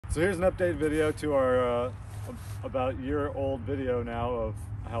So here's an update video to our about year-old video now of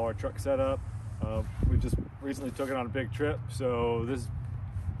how our truck's set up. We just recently took it on a big trip, so this is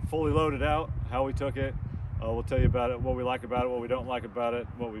fully loaded out, how we took it. We'll tell you about it, what we like about it, what we don't like about it,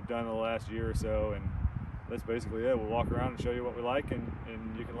 what we've done in the last year or so, and that's basically it. We'll walk around and show you what we like, and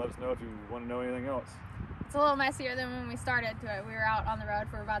you can let us know if you want to know anything else. It's a little messier than when we started to it. We were out on the road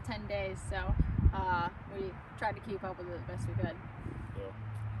for about 10 days, so we tried to keep up with it the best we could. So,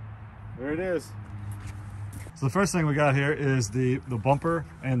 there it is. So the first thing we got here is the bumper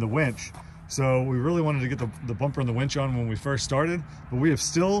and the winch. So we really wanted to get the bumper and the winch on when we first started, but we have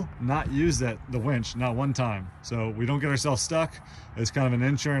still not used the winch, not one time. So we don't get ourselves stuck. It's kind of an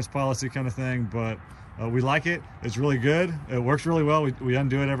insurance policy kind of thing, but we like it. It's really good. It works really well. We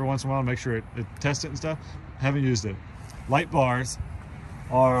undo it every once in a while, make sure it tests it and stuff. Haven't used it. Light bars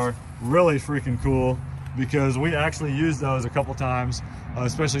are really freaking cool because we actually used those a couple times,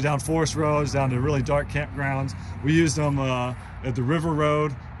 especially down forest roads, down to really dark campgrounds. We used them at the River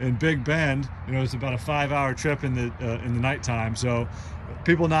Road in Big Bend. You know, it's about a 5-hour trip in the nighttime. So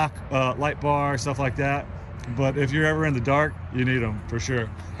people knock light bar, stuff like that. But if you're ever in the dark, you need them for sure.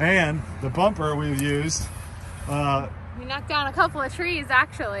 And the bumper we've used. We knocked down a couple of trees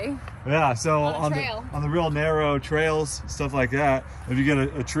actually. Yeah, so on the real narrow trails, stuff like that, if you get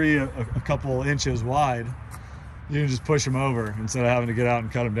a tree a couple inches wide, you can just push them over instead of having to get out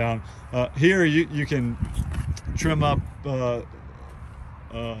and cut them down. Here you can trim up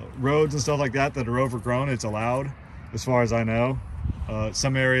roads and stuff like that are overgrown. It's allowed, as far as I know.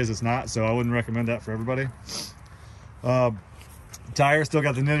 Some areas it's not, so I wouldn't recommend that for everybody. Tires, still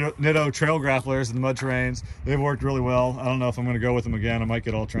got the Nitto trail grapplers in the mud terrains. They've worked really well. I don't know if I'm going to go with them again. I might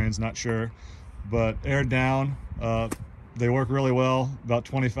get all trains, not sure. But aired down, they work really well. About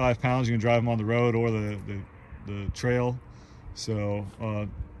 25 pounds, you can drive them on the road or the trail. So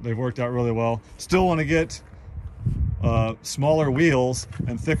they've worked out really well. Still want to get smaller wheels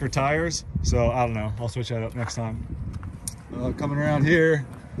and thicker tires. So I don't know. I'll switch that up next time. Coming around here,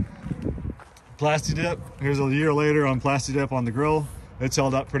 Plasti Dip. Here's a year later on Plasti Dip on the grill. It's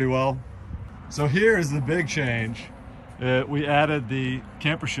held up pretty well. So here is the big change. We added the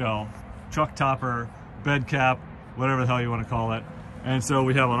camper shell, truck topper, bed cap, whatever the hell you want to call it. And so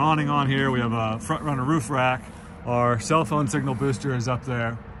we have an awning on here. We have a front runner roof rack. Our cell phone signal booster is up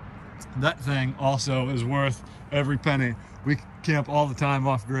there. That thing also is worth every penny. We camp all the time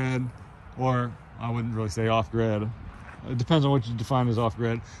off grid, or I wouldn't really say off grid. It depends on what you define as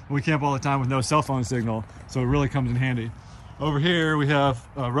off-grid. We camp all the time with no cell phone signal, so it really comes in handy. Over here we have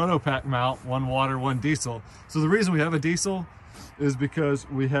a Rotopack mount, one water, one diesel. So the reason we have a diesel is because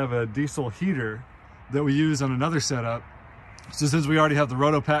we have a diesel heater that we use on another setup. So since we already have the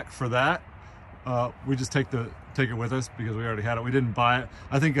Rotopack for that, we just take it with us because we already had it. We didn't buy it.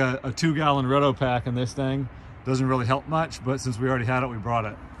 I think a 2-gallon Rotopack in this thing doesn't really help much, but since we already had it, we brought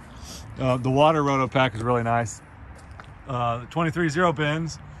it. The water Rotopack is really nice. 23 zero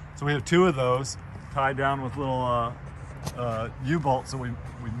bins, so we have 2 of those tied down with little U-bolts that we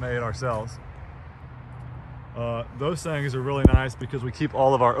made ourselves. Those things are really nice because we keep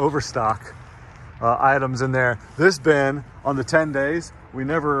all of our overstock items in there. This bin, on the 10 days, we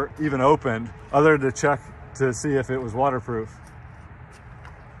never even opened other than to check to see if it was waterproof.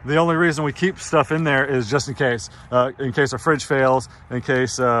 The only reason we keep stuff in there is just in case our fridge fails, in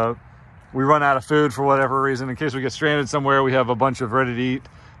case we run out of food for whatever reason, in case we get stranded somewhere, we have a bunch of ready-to-eat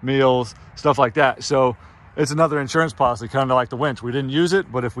meals, stuff like that. So it's another insurance policy, kind of like the winch. We didn't use it,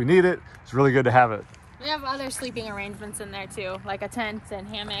 but if we need it, it's really good to have it. We have other sleeping arrangements in there too, like a tent and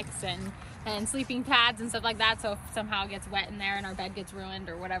hammocks and sleeping pads and stuff like that. So if somehow it gets wet in there and our bed gets ruined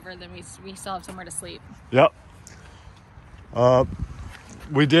or whatever, then we still have somewhere to sleep. Yep.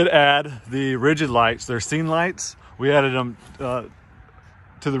 We did add the rigid lights. They're scene lights. We added them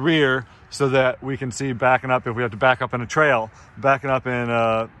to the rear so that we can see backing up if we have to back up in a trail, backing up in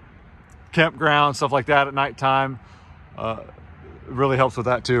a campground, stuff like that at nighttime. It really helps with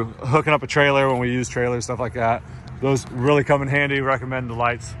that too. Hooking up a trailer when we use trailers, stuff like that. Those really come in handy. Recommend the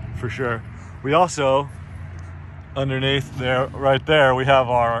lights for sure. We also, underneath there, right there, we have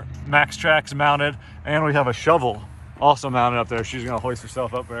our Max Tracks mounted, and we have a shovel also mounted up there. She's gonna hoist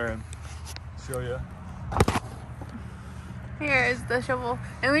herself up there and show you. Here is the shovel,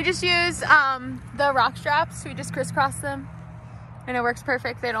 and we just use the rock straps. We just crisscross them, and it works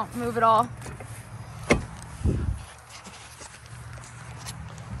perfect. They don't move at all.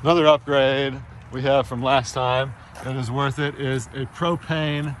 Another upgrade we have from last time that is worth it is a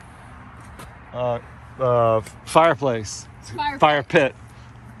propane fireplace, fire pit,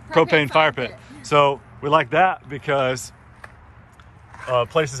 propane fire pit. So we like that because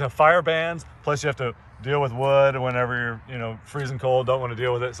places have fire bans, plus you have to deal with wood whenever you're, you know, freezing cold, don't want to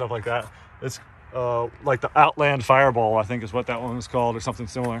deal with it, stuff like that. It's like the Outland Fireball, I think is what that one was called, or something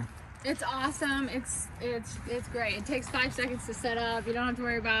similar. It's awesome. It's great. It takes 5 seconds to set up. You don't have to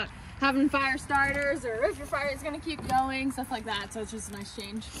worry about having fire starters or if your fire is going to keep going, stuff like that. So it's just a nice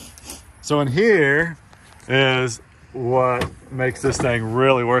change. So in here is what makes this thing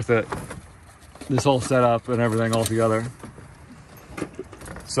really worth it. This whole setup and everything all together.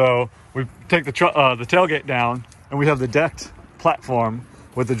 So we take the tailgate down, and we have the decked platform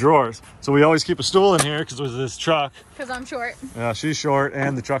with the drawers. So we always keep a stool in here because with this truck. Because I'm short. Yeah, she's short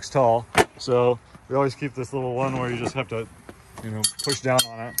and the truck's tall. So we always keep this little one where you just have to, you know, push down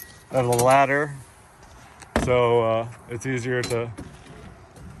on it. I have a ladder, so it's easier to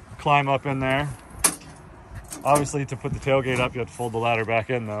climb up in there. Obviously, to put the tailgate up, you have to fold the ladder back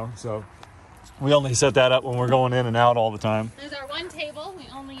in though. So we only set that up when we're going in and out all the time. There's our one table. We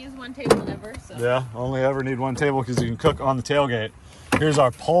only use one table ever. So. Yeah, only ever need one table because you can cook on the tailgate. Here's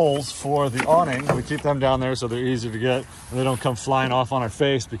our poles for the awning. We keep them down there so they're easy to get and they don't come flying off on our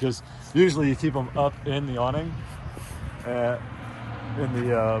face, because usually you keep them up in the awning, in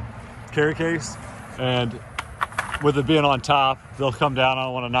the carry case, and with it being on top, they'll come down. I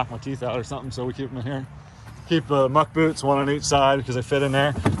don't want to knock my teeth out or something, so we keep them in here. Keep muck boots, one on each side because they fit in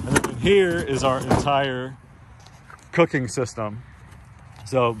there. And then here is our entire cooking system.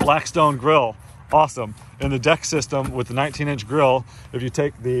 So Blackstone grill, awesome. In the deck system with the 19-inch grill, if you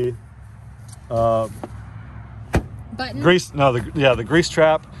take the button? The grease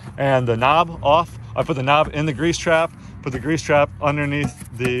trap and the knob off, I put the knob in the grease trap, put the grease trap underneath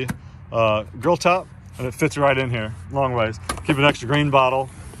the grill top, and it fits right in here, long ways. Keep an extra green bottle.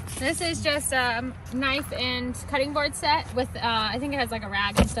 This is just a knife and cutting board set with, I think it has like a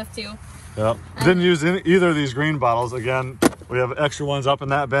rag and stuff too. Yep. Didn't use either of these green bottles. Again, we have extra ones up in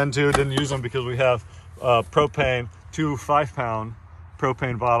that bin too. Didn't use them because we have propane, 2 5-pound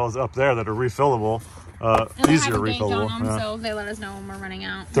propane bottles up there that are refillable. Easier refillable. On them, so they let us know when we're running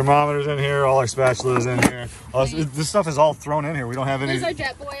out. Thermometers in here, all our spatulas in here. This stuff is all thrown in here. We don't have any. There's our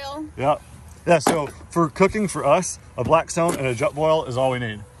jet boil. Yep. Yeah, so for cooking for us, a Blackstone and a jet boil is all we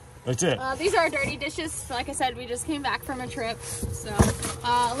need. That's it. These are our dirty dishes. Like I said, we just came back from a trip. So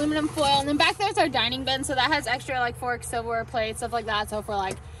aluminum foil. And then back there's our dining bin. So that has extra like forks, silverware, plates, stuff like that. So if we're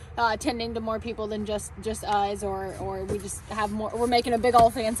like tending to more people than just us, or we just have more, we're making a big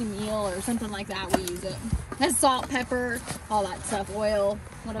old fancy meal or something like that, we use it. It has salt, pepper, all that stuff, oil,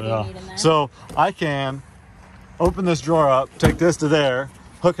 whatever you need in there. So I can open this drawer up, take this to there,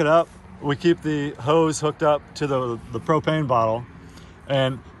 hook it up. We keep the hose hooked up to the propane bottle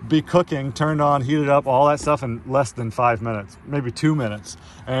and be cooking, turned on, heated up, all that stuff in less than 5 minutes, maybe 2 minutes.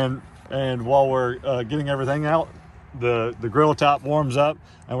 And while we're getting everything out, the grill top warms up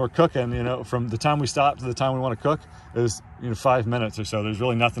and we're cooking, you know, from the time we stop to the time we want to cook is, you know, 5 minutes or so. There's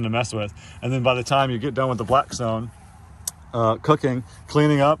really nothing to mess with. And then by the time you get done with the Blackstone, cooking,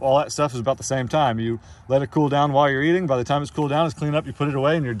 cleaning up, all that stuff is about the same time. You let it cool down while you're eating. By the time it's cooled down, it's cleaned up, you put it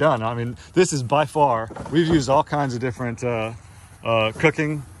away and you're done. I mean, this is by far, we've used all kinds of different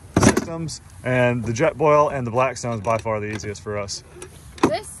cooking systems, and the jet boil and the Blackstone is by far the easiest for us.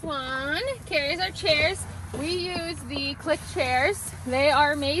 This one carries our chairs. We use the click chairs. They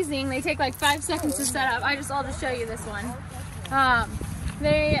are amazing. They take like 5 seconds to set up. I'll just show you this one.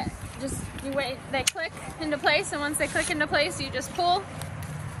 They click into place, and once they click into place, you just pull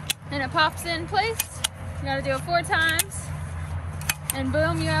and it pops in place. You gotta do it 4 times, and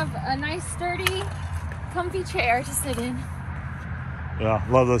boom, you have a nice sturdy comfy chair to sit in. Yeah,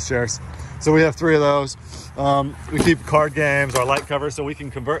 love those chairs. So we have 3 of those. We keep card games, our light covers, so we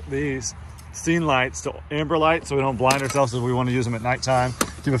can convert these scene lights to amber light so we don't blind ourselves if we want to use them at nighttime.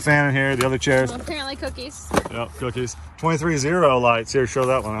 Keep a fan in here, the other chairs. Well, apparently cookies. Yep, cookies. 23-0 lights. Here, show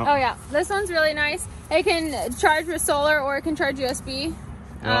that one out. Oh yeah, this one's really nice. It can charge with solar or it can charge USB.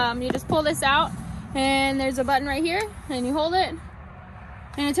 Yep. You just pull this out and there's a button right here and you hold it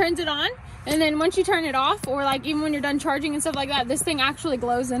and it turns it on. And then once you turn it off, or like even when you're done charging and stuff like that, this thing actually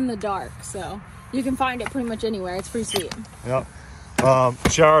glows in the dark. So you can find it pretty much anywhere. It's pretty sweet. Yep.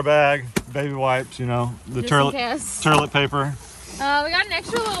 Shower bag, baby wipes, you know, the toilet paper. We got an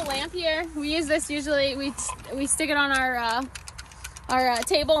extra little lamp here. We use this usually, we stick it on our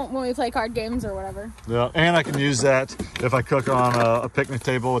table when we play card games or whatever. Yeah, and I can use that if I cook on a picnic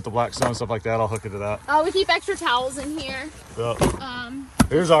table with the Blackstone, stuff like that. I'll hook it to that. We keep extra towels in here. Yep.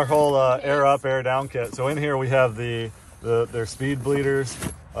 Here's our whole air up, air down kit. So in here we have their speed bleeders,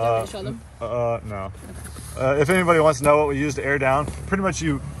 Show them. No. If anybody wants to know what we use to air down, pretty much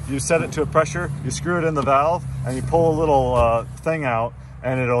you set it to a pressure, you screw it in the valve, and you pull a little thing out,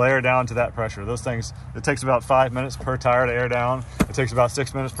 and it'll air down to that pressure. Those things, it takes about 5 minutes per tire to air down. It takes about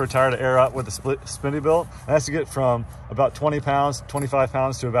 6 minutes per tire to air up with the spinny built. And that's to get from about 20 pounds, 25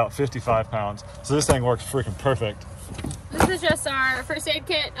 pounds to about 55 pounds. So this thing works freaking perfect. This is just our first aid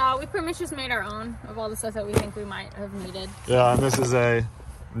kit. We pretty much just made our own of all the stuff that we think we might have needed. Yeah, and this is a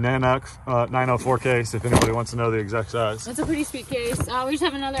Nanook 904 case, if anybody wants to know the exact size. It's a pretty sweet case. We just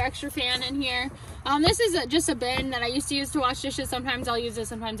have another extra fan in here. This is just a bin that I used to use to wash dishes. Sometimes I'll use it,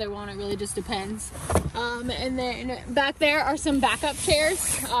 sometimes I won't. It really just depends. And then back there are some backup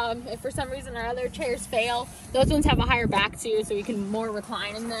chairs. If for some reason our other chairs fail, those ones have a higher back too, so we can more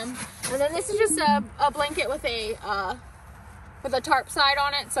recline in them. And then this is just a blanket with a tarp side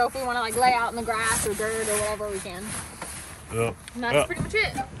on it, so if we want to like lay out in the grass or dirt or whatever, we can. Yep. And that's pretty much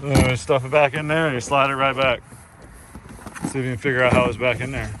it. Then you stuff it back in there and you slide it right back. See if you can figure out how it's back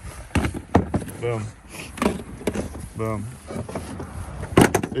in there. Boom. Boom.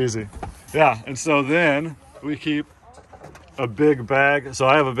 Easy. Yeah, and so then we keep a big bag. So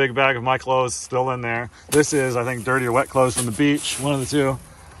I have a big bag of my clothes still in there. This is, I think, dirty or wet clothes from the beach, one of the two.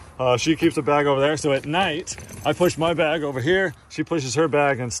 She keeps a bag over there. So at night, I push my bag over here. She pushes her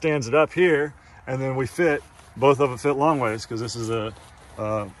bag and stands it up here. And then we fit, both of them fit long ways, because this is a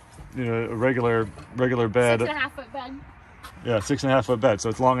regular bed. 6.5 foot bed. Yeah, 6.5 foot bed. So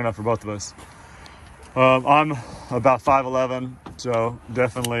it's long enough for both of us. I'm about 5'11", so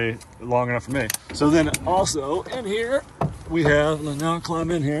definitely long enough for me. So then also in here, we have, now I'll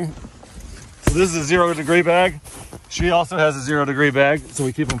climb in here. So this is a 0 degree bag. She also has a 0 degree bag, so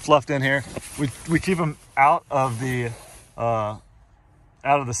we keep them fluffed in here. We keep them out of the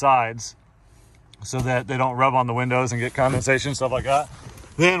sides so that they don't rub on the windows and get condensation, stuff like that.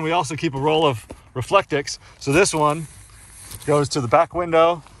 Then we also keep a roll of Reflectix. So this one goes to the back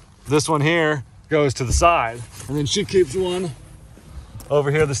window. This one here goes to the side. And then she keeps one over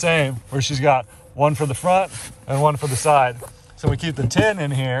here the same, where she's got one for the front and one for the side. So we keep the tin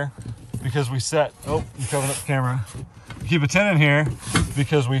in here because we set, oh, I'm covering up the camera. We keep a tin in here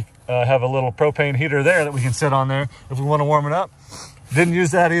because we have a little propane heater there that we can sit on there if we want to warm it up. Didn't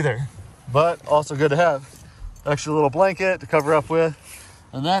use that either, but also good to have. Extra little blanket to cover up with.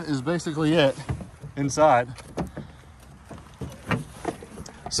 And that is basically it inside.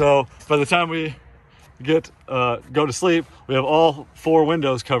 So by the time we go to sleep, we have all 4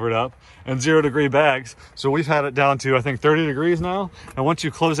 windows covered up and 0 degree bags. So we've had it down to, I think, 30 degrees now. And once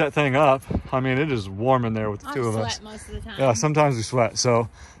you close that thing up, I mean, it is warm in there with the two of us. Most of the time. Yeah, sometimes we sweat. So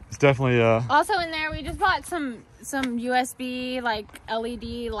it's definitely also in there, we just bought some USB like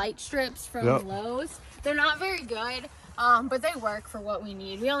LED light strips from Lowe's. They're not very good. But they work for what we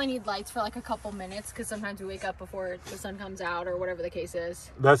need. We only need lights for like a couple minutes because sometimes we wake up before the sun comes out or whatever the case is.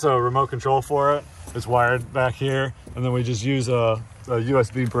 That's a remote control for it. It's wired back here. And then we just use a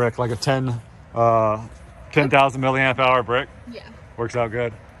USB brick, like a 10,000 milliamp hour brick. Yeah. Works out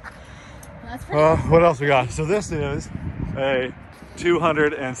good. That's pretty what else we got? So this is a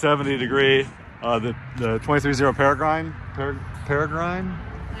 270 degree, the 230 Peregrine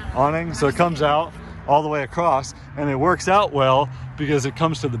awning. So it comes out all the way across, and it works out well because it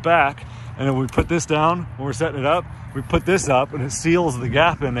comes to the back, and then we put this down when we're setting it up, we put this up and it seals the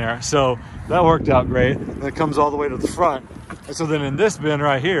gap in there. So that worked out great. And it comes all the way to the front. And so then in this bin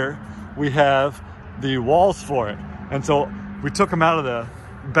right here, we have the walls for it. And so we took them out of the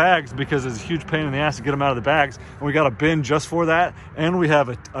bags because it's a huge pain in the ass to get them out of the bags, and we got a bin just for that. And we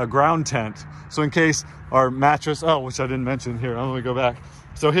have a ground tent, so in case our mattress, which I didn't mention here, I'm gonna go back.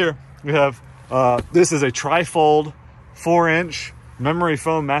 So here we have this is a tri-fold 4-inch memory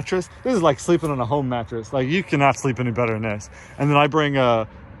foam mattress. This is like sleeping on a home mattress. Like, you cannot sleep any better than this. And then I bring a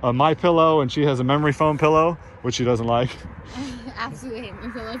my pillow, and she has a memory foam pillow, which she doesn't like. I absolutely hate my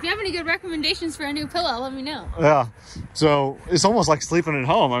pillow. If you have any good recommendations for a new pillow, let me know. Yeah, so it's almost like sleeping at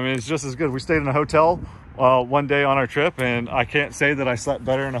home. I mean, it's just as good. We stayed in a hotel one day on our trip, and I can't say that I slept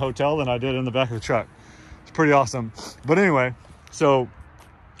better in a hotel than I did in the back of the truck. It's pretty awesome. But anyway, so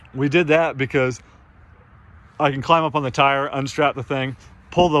we did that because I can climb up on the tire, unstrap the thing,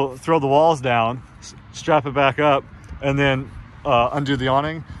 throw the walls down, strap it back up, and then undo the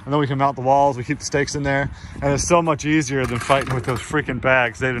awning, and then we can mount the walls. We keep the stakes in there, and it's so much easier than fighting with those freaking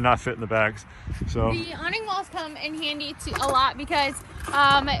bags. They do not fit in the bags. So the awning walls come in handy a lot because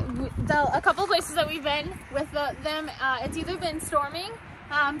a couple of places that we've been with them, it's either been storming.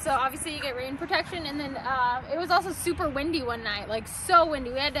 So obviously you get rain protection, and then it was also super windy one night, like so windy.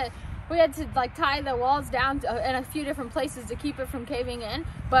 We had to we had to like tie the walls down in a few different places to keep it from caving in.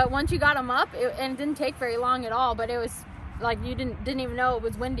 But once you got them up, and it didn't take very long at all, but it was like you didn't even know it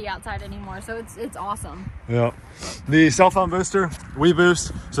was windy outside anymore. So it's awesome. Yeah. The cell phone booster, we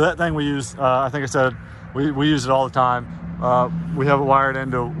boost. So that thing we use, I think I said, we use it all the time. We have it wired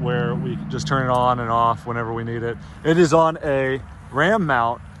into where we just turn it on and off whenever we need it. It is on a ram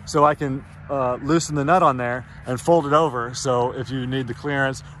mount, so I can loosen the nut on there and fold it over. So if you need the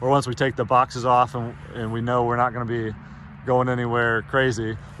clearance, or once we take the boxes off and we know we're not going to be going anywhere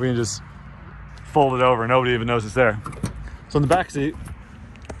crazy, we can just fold it over. Nobody even knows it's there. So in the back seat,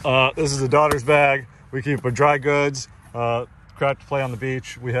 this is the daughter's bag. We keep our dry goods, crap to play on the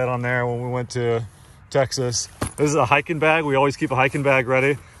beach. We had on there when we went to Texas. This is a hiking bag. We always keep a hiking bag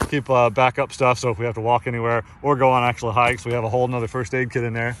ready. Keep backup stuff, so if we have to walk anywhere or go on actual hikes, we have a whole nother first aid kit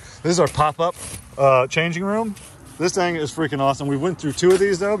in there. This is our pop-up changing room. This thing is freaking awesome. We went through 2 of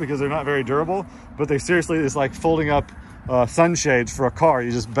these though because they're not very durable, but they seriously, it's like folding up sunshades for a car.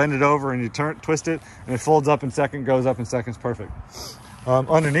 You just bend it over and you twist it, and it folds up in seconds, goes up in seconds, perfect.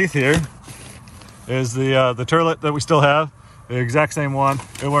 Underneath here is the turlet that we still have, the exact same one.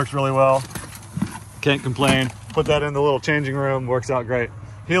 It works really well. Can't complain. Put that in the little changing room, works out great.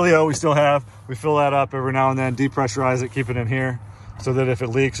 Helio we still have. We fill that up every now and then, depressurize it, keep it in here so that if it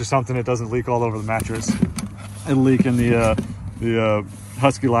leaks or something, it doesn't leak all over the mattress. It'll leak in the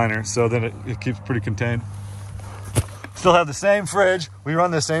Husky liner, so then it keeps pretty contained. Still have the same fridge. We run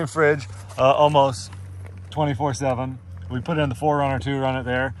the same fridge almost 24/7. We put it in the 4Runner 2, run it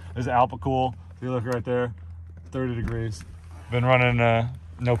there. There's Alpacool. If you look right there, 30 degrees. Been running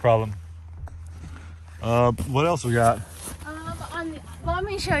no problem. What else we got? Let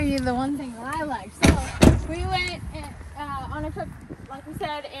me show you the one thing that I like. So we went on a trip, like we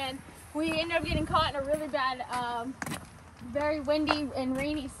said, and we ended up getting caught in a really bad, very windy and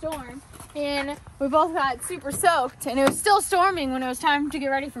rainy storm. And we both got super soaked, and it was still storming when it was time to get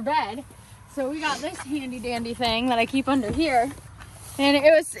ready for bed. So we got this handy dandy thing that I keep under here. And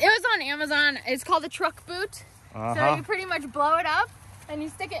it was on Amazon. It's called a truck boot. So you pretty much blow it up and you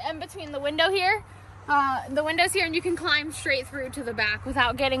stick it in between the window here. The windows here, and you can climb straight through to the back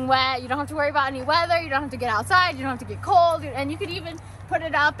without getting wet. You don't have to worry about any weather. You don't have to get outside. You don't have to get cold. And you could even put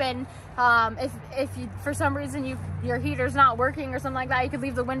it up, and if you, for some reason your heater's not working or something like that, you could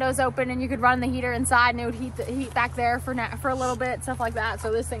leave the windows open and you could run the heater inside, and it would heat back there for a little bit, stuff like that.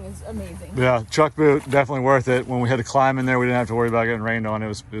 So this thing is amazing. Yeah, truck boot, definitely worth it. When we had to climb in there, we didn't have to worry about getting rained on. It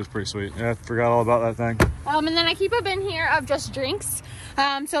was pretty sweet. Yeah, I forgot all about that thing. And then I keep a bin here of just drinks.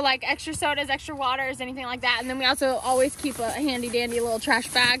 So like extra sodas, extra waters, anything like that. And then we also always keep a handy dandy little trash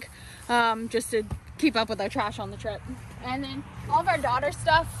bag, just to keep up with our trash on the trip. And then all of our daughter's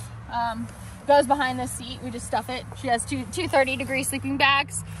stuff goes behind this seat. We just stuff it. She has two 30-degree sleeping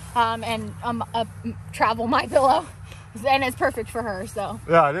bags, and a travel My Pillow, and it's perfect for her. So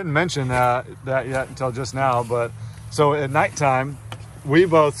yeah, I didn't mention that yet until just now, but so at nighttime we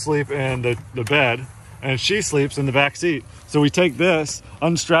both sleep in the bed, and she sleeps in the back seat. So we take this,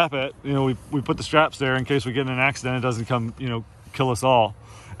 unstrap it, we put the straps there in case we get in an accident, it doesn't come, kill us all.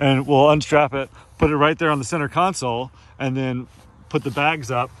 And we'll unstrap it, put it right there on the center console, and then put the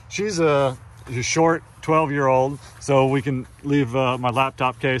bags up. She's a short 12-year-old, so we can leave my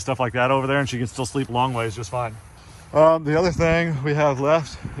laptop case, stuff like that over there, and she can still sleep long ways just fine. The other thing we have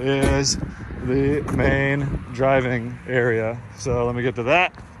left is the main driving area. So let me get to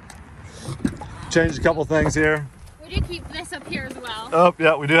that. Change a couple things here. We do keep this up here as well. Oh,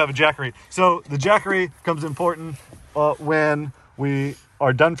 yeah, we do have a jackery. So the jackery comes important when we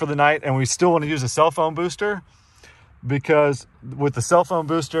are done for the night and we still want to use a cell phone booster, because with the cell phone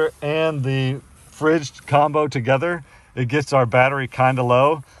booster and the fridge combo together, it gets our battery kind of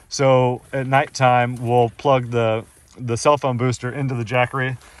low. So at nighttime, we'll plug the cell phone booster into the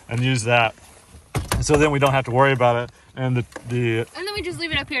jackery and use that. So then we don't have to worry about it. And and then we just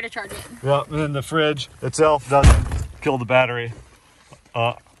leave it up here to charge it. Yeah, and then the fridge itself doesn't kill the battery.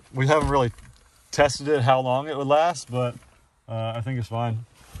 We haven't really tested it how long it would last, but I think it's fine.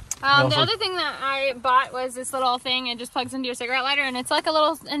 The other thing that I bought was this little thing. It just plugs into your cigarette lighter, and it's like a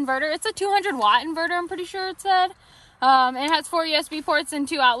little inverter. It's a 200-watt inverter, I'm pretty sure it said. And it has 4 USB ports and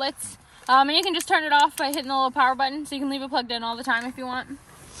 2 outlets. And you can just turn it off by hitting the little power button, so you can leave it plugged in all the time if you want.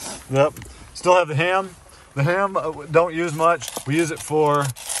 Yep. Still have the ham. The ham don't use much. We use it for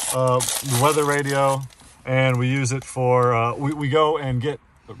the weather radio, and we use it for, we go and get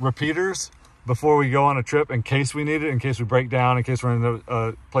repeaters before we go on a trip in case we need it, in case we break down, in case we're in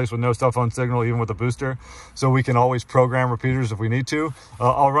a place with no cell phone signal, even with a booster. So we can always program repeaters if we need to.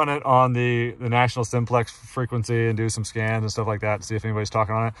 I'll run it on the national simplex frequency and do some scans and stuff like that to see if anybody's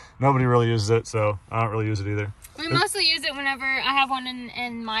talking on it. Nobody really uses it, so I don't really use it either. We mostly use it whenever I have one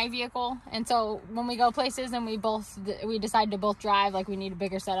in my vehicle, and so when we go places and we decide to both drive, like we need a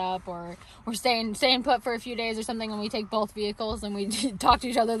bigger setup, or we're staying put for a few days or something, and we take both vehicles and we talk to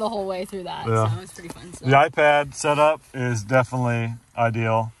each other the whole way through that. Yeah. So it's pretty fun. So. The iPad setup is definitely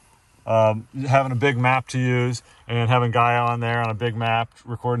ideal. Having a big map to use and having Guy on there on a big map,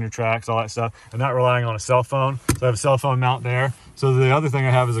 recording your tracks, all that stuff, and not relying on a cell phone. So I have a cell phone mount there. So the other thing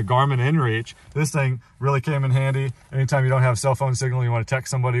I have is a Garmin InReach. This thing really came in handy. Anytime you don't have a cell phone signal, you want to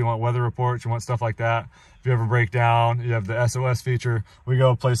text somebody, you want weather reports, you want stuff like that. If you ever break down, you have the SOS feature. We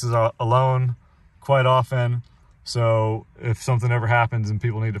go places alone quite often. So if something ever happens and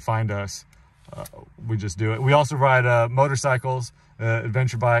people need to find us, we just do it. We also ride motorcycles,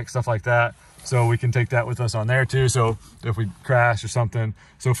 adventure bikes, stuff like that. So we can take that with us on there too. So if we crash or something.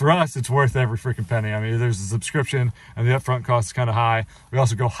 So for us, it's worth every freaking penny. I mean, there's a subscription and the upfront cost is kind of high. We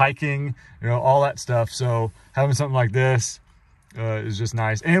also go hiking, you know, all that stuff. So having something like this is just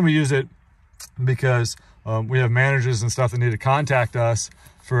nice. And we use it because we have managers and stuff that need to contact us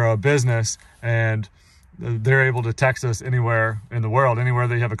for a business, and they're able to text us anywhere in the world, anywhere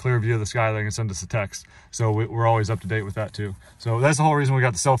they have a clear view of the sky, they can send us a text. So we're always up to date with that too. So that's the whole reason we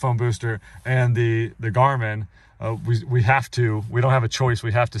got the cell phone booster and the Garmin. We don't have a choice.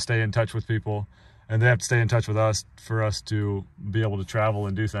 We have to stay in touch with people, and they have to stay in touch with us for us to be able to travel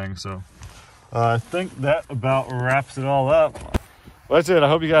and do things. So I think that about wraps it all up. Well, that's it. I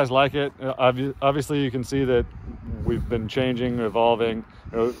hope you guys like it. Obviously you can see that we've been changing, evolving,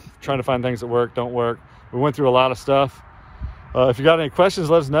 you know, trying to find things that work, don't work. We went through a lot of stuff. If you got any questions,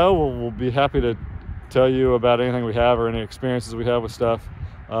 let us know. We'll be happy to tell you about anything we have or any experiences we have with stuff.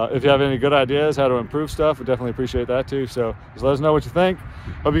 If you have any good ideas how to improve stuff, we definitely appreciate that too. So just let us know what you think.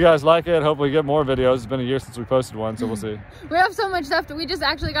 Hope you guys like it. Hopefully get more videos. It's been a year since we posted one, so we'll see. We have so much stuff. We just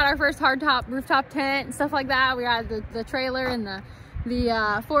actually got our first hardtop rooftop tent and stuff like that. We got the trailer and the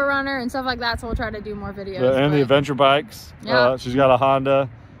 4Runner and stuff like that, so we'll try to do more videos. And the adventure bikes. Yeah. She's got a Honda.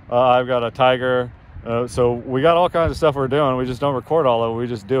 I've got a Tiger. So we got all kinds of stuff we're doing. We just don't record all of it. We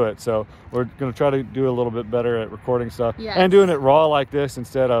just do it. So we're going to try to do a little bit better at recording stuff. Yes. And doing it raw like this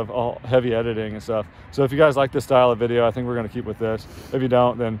instead of all heavy editing and stuff. So if you guys like this style of video, I think we're going to keep with this. If you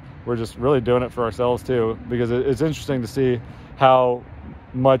don't, then we're just really doing it for ourselves too, because it's interesting to see how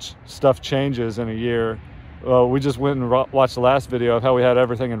much stuff changes in a year. We just went and watched the last video of how we had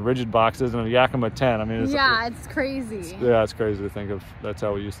everything in rigid boxes and a Yakima tent. I mean, it's crazy. It's crazy to think of. That's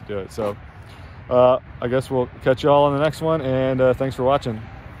how we used to do it. So I guess we'll catch you all on the next one, and thanks for watching.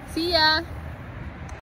 See ya.